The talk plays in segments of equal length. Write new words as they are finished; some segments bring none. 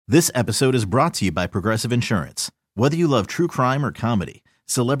This episode is brought to you by Progressive Insurance. Whether you love true crime or comedy,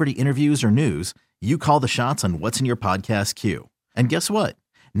 celebrity interviews or news, you call the shots on what's in your podcast queue. And guess what?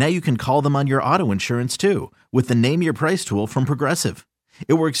 Now you can call them on your auto insurance too with the Name Your Price tool from Progressive.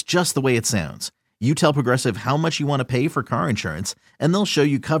 It works just the way it sounds. You tell Progressive how much you want to pay for car insurance, and they'll show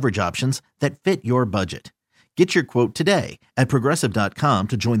you coverage options that fit your budget. Get your quote today at Progressive.com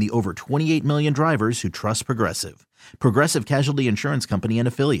to join the over 28 million drivers who trust Progressive. Progressive Casualty Insurance Company and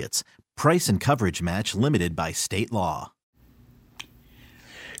Affiliates. Price and coverage match limited by state law.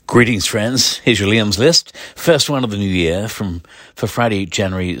 Greetings, friends. Here's your Liam's List. First one of the new year for Friday,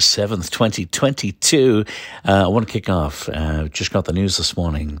 January 7th, 2022. I want to kick off. Just got the news this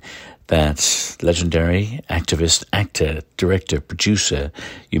morning that legendary activist, actor, director, producer,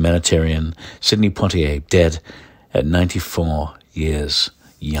 humanitarian Sidney Poitier dead at 94 years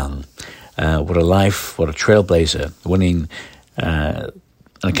young. What a life, what a trailblazer, winning an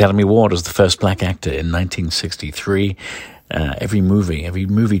Academy Award as the first black actor in 1963. Every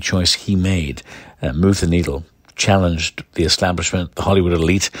movie choice he made moved the needle, challenged the establishment, the Hollywood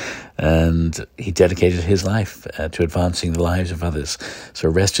elite, and he dedicated his life to advancing the lives of others. So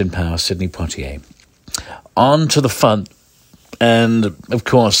rest in power, Sidney Poitier. On to the fun, and of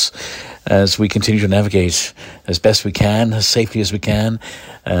course, as we continue to navigate as best we can, as safely as we can,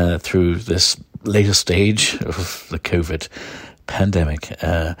 through this latest stage of the COVID pandemic,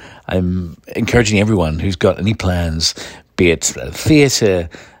 I'm encouraging everyone who's got any plans, be it a theatre,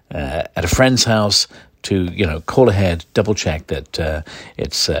 at a friend's house, to, call ahead, double check that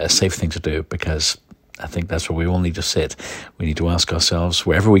it's a safe thing to do, because I think that's where we all need to sit. We need to ask ourselves,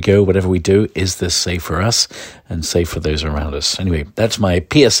 wherever we go, whatever we do, is this safe for us and safe for those around us? Anyway, that's my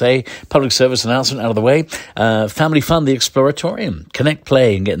PSA, public service announcement, out of the way. Family fun, the Exploratorium. Connect,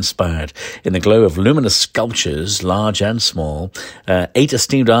 play, and get inspired in the glow of luminous sculptures, large and small. 8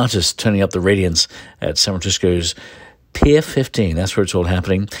 esteemed artists turning up the radiance at San Francisco's Pier 15, that's where it's all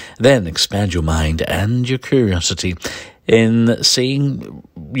happening. Then expand your mind and your curiosity in seeing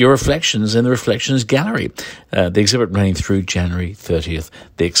your reflections in the Reflections Gallery. The exhibit running through January 30th,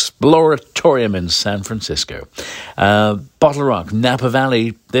 the Exploratorium in San Francisco. Bottle Rock, Napa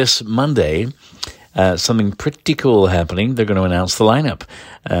Valley this Monday. Something pretty cool happening. They're going to announce the lineup.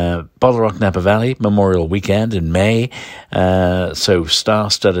 Bottle Rock Napa Valley Memorial Weekend in May. So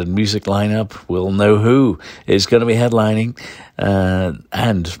star-studded music lineup. We'll know who is going to be headlining.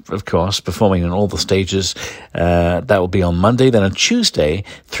 And, of course, performing on all the stages. That will be on Monday. Then on Tuesday,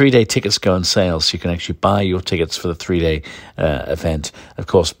 3-day tickets go on sale. So you can actually buy your tickets for the 3-day event. Of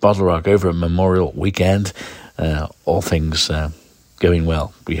course, Bottle Rock over at Memorial Weekend. All things going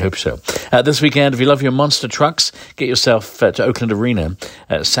well. We hope so. This weekend, if you love your monster trucks, get yourself to Oakland Arena.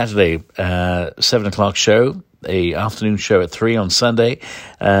 Saturday, 7 o'clock show. A afternoon show at 3 on Sunday.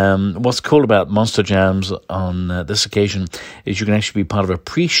 What's cool about Monster Jams on this occasion is you can actually be part of a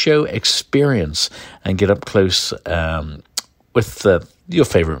pre-show experience and get up close with your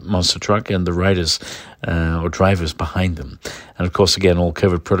favorite monster truck and the riders or drivers behind them. And of course, again, all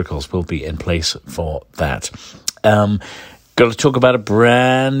COVID protocols will be in place for that. Got to talk about a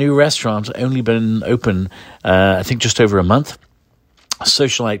brand new restaurant, only been open, I think, just over a month.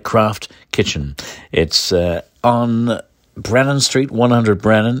 Socialite Craft Kitchen. It's on Brannan Street, 100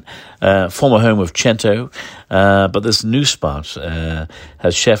 Brannan, former home of Cento. But this new spot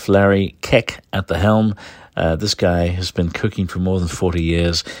has Chef Larry Keck at the helm. This guy has been cooking for more than 40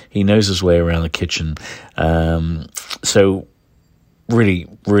 years. He knows his way around the kitchen. So really,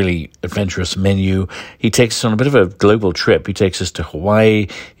 really adventurous menu. He takes us on a bit of a global trip. He takes us to Hawaii.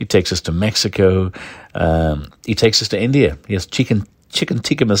 He takes us to Mexico. He takes us to India. He has chicken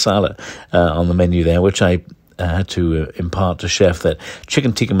tikka masala on the menu there, which I had to impart to Chef that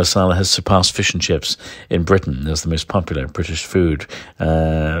chicken tikka masala has surpassed fish and chips in Britain as the most popular British food,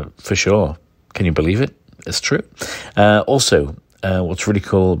 for sure. Can you believe it? It's true. Also, what's really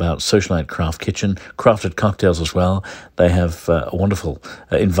cool about Socialite Craft Kitchen, crafted cocktails as well. They have a wonderful,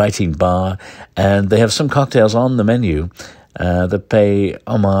 inviting bar, and they have some cocktails on the menu that pay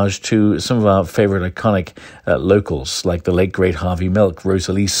homage to some of our favorite iconic locals, like the late great Harvey Milk,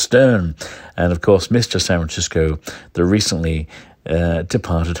 Rosalie Stern, and of course Mr. San Francisco, the recently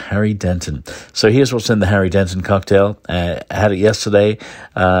departed Harry Denton. So here's what's in the Harry Denton cocktail. I had it yesterday.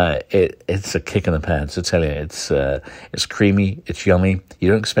 It's a kick in the pants, I tell you. It's creamy, it's yummy. You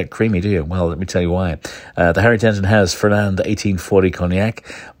don't expect creamy, do you? Well, let me tell you why. The Harry Denton has Fernand 1840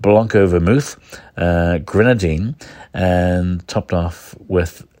 Cognac, Blanco Vermouth, Grenadine, and topped off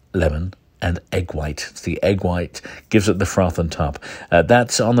with lemon and egg white. It's the egg white, gives it the froth on top.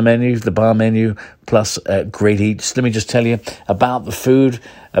 That's on the menu, the bar menu, plus great eats. Let me just tell you about the food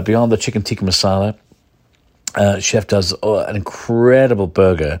beyond the chicken tikka masala. Chef does an incredible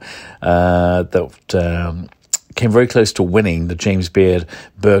burger that came very close to winning the James Beard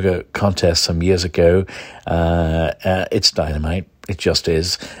Burger Contest some years ago. It's dynamite. It just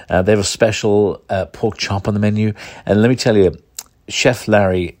is. They have a special pork chop on the menu. And let me tell you, Chef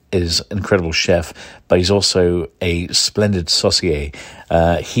Larry is an incredible chef, but he's also a splendid saucier.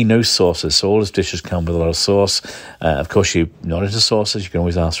 He knows sauces, so all his dishes come with a lot of sauce. Of course, you're not into sauces. You can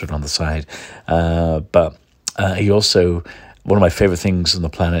always ask for it on the side. But he also, one of my favorite things on the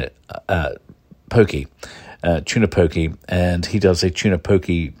planet, poke. Tuna poke, and he does a tuna poke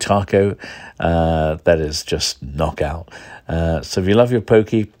taco that is just knockout. So if you love your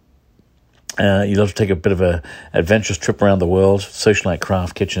poke, you love to take a bit of a adventurous trip around the world, Socialite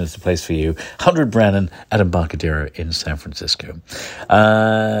Craft Kitchen is the place for you. 100 Brannan at Embarcadero in San Francisco.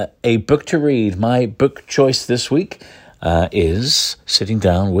 A book to read. My book choice this week is Sitting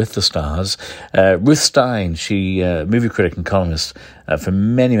Down with the Stars. Ruth Stein, she movie critic and columnist for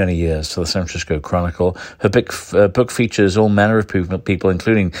many, many years for the San Francisco Chronicle. Her book features all manner of people,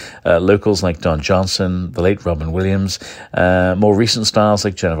 including locals like Don Johnson, the late Robin Williams, more recent stars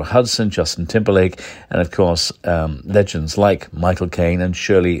like Jennifer Hudson, Justin Timberlake, and of course legends like Michael Caine and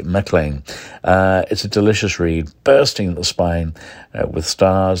Shirley MacLaine. It's a delicious read, bursting at the spine with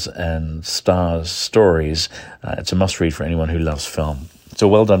stars and stars stories. It's a must-read for anyone who loves film. So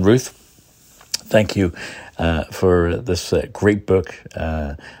well done, Ruth. Thank you for this great book.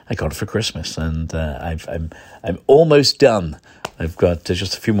 I got it for Christmas, and I'm almost done. I've got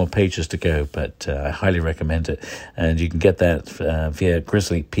just a few more pages to go, but I highly recommend it. And you can get that via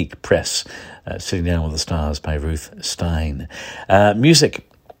Grizzly Peak Press, Sitting Down with the Stars by Ruth Stein. Music,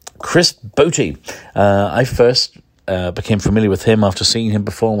 Chris Botti. I first became familiar with him after seeing him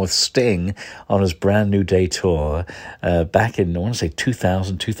perform with Sting on his Brand New Day tour back in, I want to say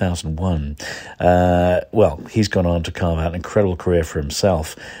 2000, 2001. Well, he's gone on to carve out an incredible career for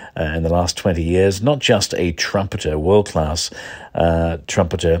himself in the last 20 years. Not just a trumpeter, world-class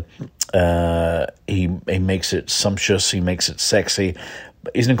trumpeter. He makes it sumptuous, he makes it sexy.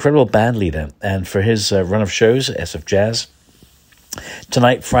 He's an incredible band leader. And for his run of shows, SF Jazz,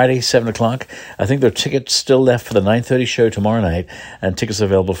 tonight, Friday, 7 o'clock. I think there are tickets still left for the 9:30 show tomorrow night, and tickets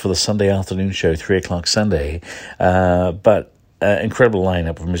available for the Sunday afternoon show, 3 o'clock Sunday. But incredible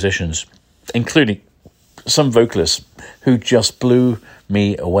lineup of musicians, including some vocalists who just blew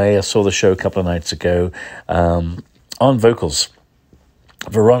me away. I saw the show a couple of nights ago. On vocals,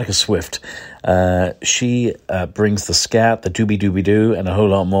 Veronica Swift. She brings the scat, the doobie-doobie-doo, and a whole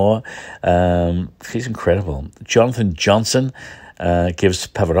lot more. She's incredible. Jonathan Johnson gives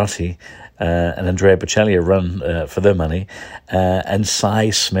Pavarotti and Andrea Bocelli a run for their money. And Cy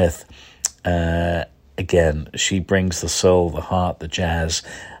Smith, again, she brings the soul, the heart, the jazz.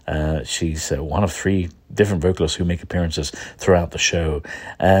 She's one of 3 different vocalists who make appearances throughout the show.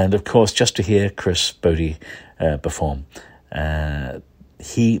 And, of course, just to hear Chris Botti perform,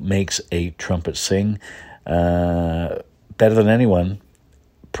 he makes a trumpet sing better than anyone,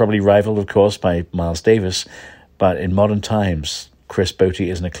 probably rivaled, of course, by Miles Davis. But in modern times, Chris Botti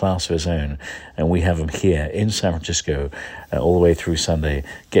is in a class of his own, and we have him here in San Francisco all the way through Sunday.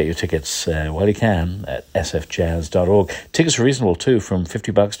 Get your tickets while you can at sfjazz.org. Tickets are reasonable too, from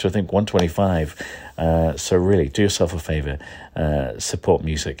 $50 to I think $125. So really, do yourself a favor, support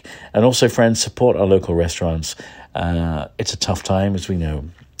music, and also, friends, support our local restaurants. It's a tough time, as we know,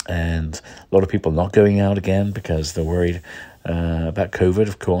 and a lot of people not going out again because they're worried about COVID,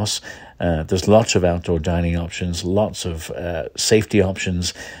 of course. There's lots of outdoor dining options, lots of safety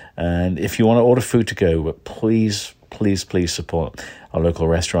options. And if you want to order food to go, please support our local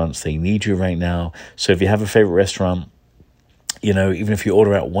restaurants. They need you right now. So if you have a favorite restaurant, you know, even if you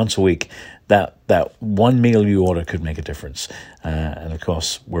order out once a week, that one meal you order could make a difference. And of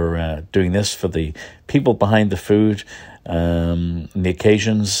course, we're doing this for the people behind the food, the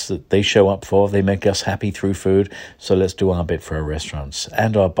occasions that they show up for. They make us happy through food. So let's do our bit for our restaurants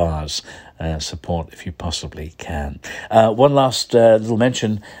and our bars. Support if you possibly can. One last little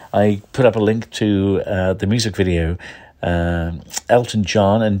mention. I put up a link to the music video. Elton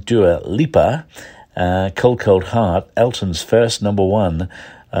John and Dua Lipa, Cold Cold Heart, Elton's first number 1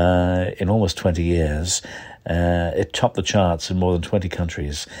 in almost 20 years. It topped the charts in more than 20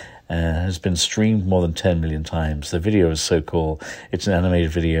 countries. Has been streamed more than 10 million times. The video is so cool. It's an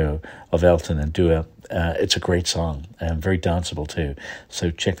animated video of Elton and Dua. It's a great song and very danceable too.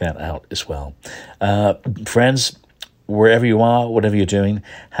 So check that out as well. Friends, wherever you are, whatever you're doing,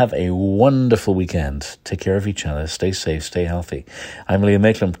 have a wonderful weekend. Take care of each other. Stay safe. Stay healthy. I'm Liam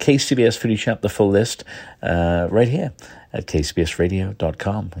Maitland, KCBS Foodie Chat, the full list, right here at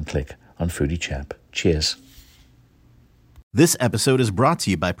kcbsradio.com, and click on Foodie Chat. Cheers. This episode is brought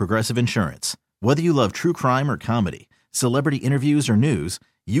to you by Progressive Insurance. Whether you love true crime or comedy, celebrity interviews or news,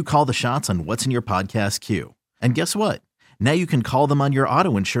 you call the shots on what's in your podcast queue. And guess what? Now you can call them on your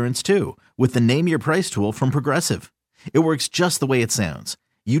auto insurance too with the Name Your Price tool from Progressive. It works just the way it sounds.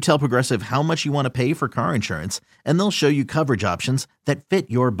 You tell Progressive how much you want to pay for car insurance, and they'll show you coverage options that fit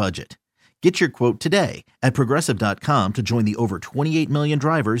your budget. Get your quote today at Progressive.com to join the over 28 million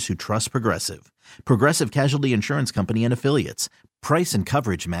drivers who trust Progressive. Progressive Casualty Insurance Company and Affiliates. Price and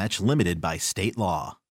coverage match limited by state law.